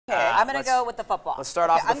I'm going to go with the football. Let's start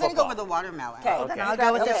off with the football. I'm going to go with the watermelon. Okay, then I'll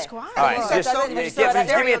go with the squash. All right, just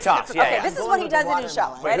give me a toss. Yeah, okay, this is what he does in his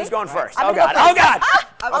show. Wait, who's going first? I'm Oh, gonna God. go Oh, God. first.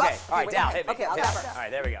 Okay, all right, down. Hit me. Okay, I'll go first. All right,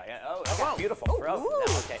 there we go. Yeah. Oh, okay. Beautiful. Throw. No,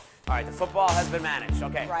 okay. All right, the football has been managed.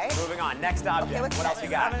 Okay, moving on. Next object. Okay, what else you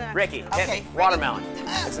got? Ricky, hit me. ready? Watermelon.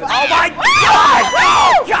 Oh, my God.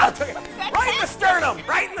 Oh, God. Right in the sternum.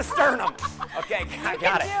 Right in the sternum. Okay, I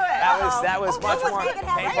got it. That was much more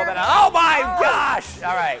painful than I. Oh, my gosh.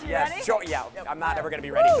 All right. Yes. Sure. Yeah. I'm not ever going to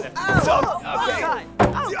be ready for this. Okay.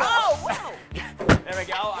 Oh, wow. There we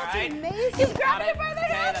go. All right. Amazing. You grabbed it by the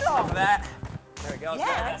Okay, that's enough of that. There we go. Yeah,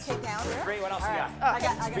 that's take down. Three. What else you got? I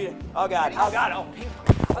got Oh, God. Oh, God. Oh, ping.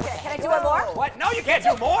 Okay, can I do one more? What? No, you can't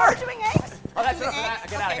do more. We're doing eggs. Oh, that's enough of that.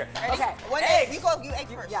 Get out of here. Okay. One egg. You egg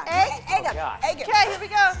first. Yeah. Egg? Egg. God. Egg. Okay, here we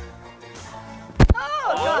go.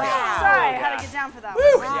 Oh, gosh. wow. Sorry, I Oh, had God. to get down for that Woo!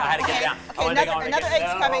 one. Yeah, I had to get down. Okay, another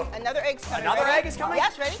egg's coming. Another egg's coming. Another Ready? egg is coming?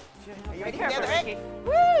 Yes, ready? Ready for the other egg?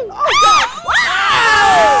 Woo! Oh!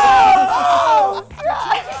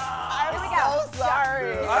 I'm so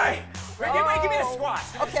sorry. All right. Ricky, wait, give me a squash.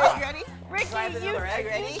 Okay, you ready? Ricky, another egg.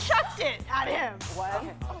 you chucked it at him.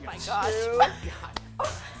 One. Oh my gosh.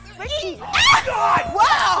 Ricky! God!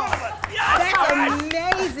 Wow! Yes! That's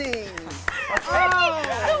amazing.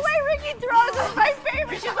 The way Ricky throws is my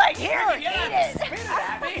favorite. She's like, here, eat it. Spit it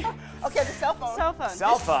at me. Okay, the cell phone. Cell phone.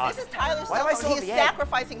 Cell phone. This is Tyler's Why do cell I phone. still He have is the egg?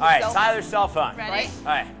 sacrificing his All right, cell phone. Tyler's cell phone. Ready? All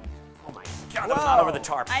right. Oh my God, that was not over the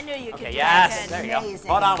tarp. I knew you could Okay, do yes. it. There you go. Amazing.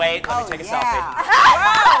 Hold on, wait. Let me take a selfie.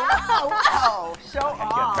 Wow. Show Okay,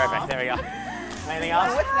 good, perfect. There we go. Anything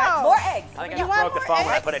else? What's next? More eggs. I think I You just want broke the more phone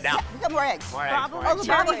when I eggs? put it down. We got more eggs. More eggs. More eggs.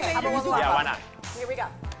 Charlie Okay, fingers. Yeah, why not? Here we go.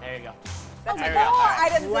 There you go. That's There more we go. All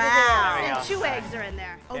right. items Wow. There we And go. 2 eggs are in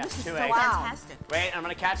there. Oh, Yeah, this is 2 so eggs. fantastic. Wait, I'm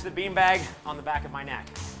going to catch the beanbag on the back of my neck.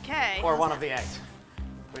 Okay. Or one of the eggs.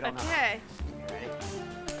 We don't know. Okay. Ready?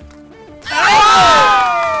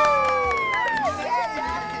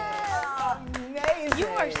 Amazing. You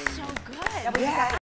are so good. Yeah.